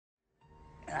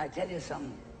And I tell you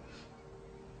something.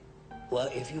 Well,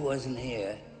 if you wasn't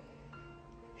here,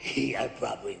 I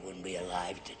probably wouldn't be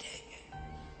alive today.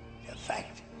 The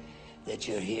fact that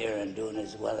you're here and doing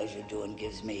as well as you're doing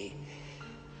gives me,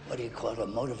 what do you call it, a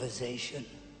motivation,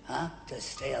 huh? To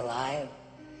stay alive.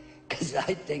 Because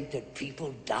I think that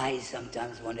people die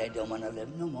sometimes when they don't want to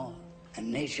live no more.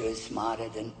 And nature is smarter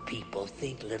than people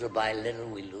think. Little by little,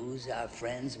 we lose our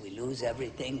friends, we lose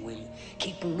everything. We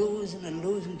keep losing and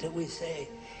losing till we say,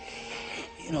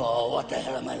 you know, oh, what the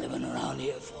hell am I living around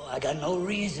here for? I got no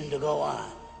reason to go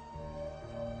on.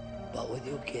 But with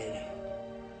you, kid,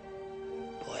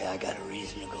 boy, I got a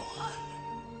reason to go on.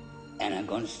 And I'm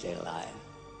going to stay alive.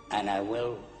 And I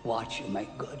will watch you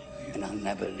make good. And I'll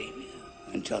never leave you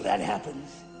until that happens.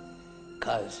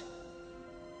 Because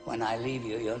when I leave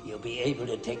you, you'll be able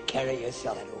to take care of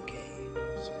yourself, okay?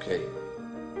 It's okay.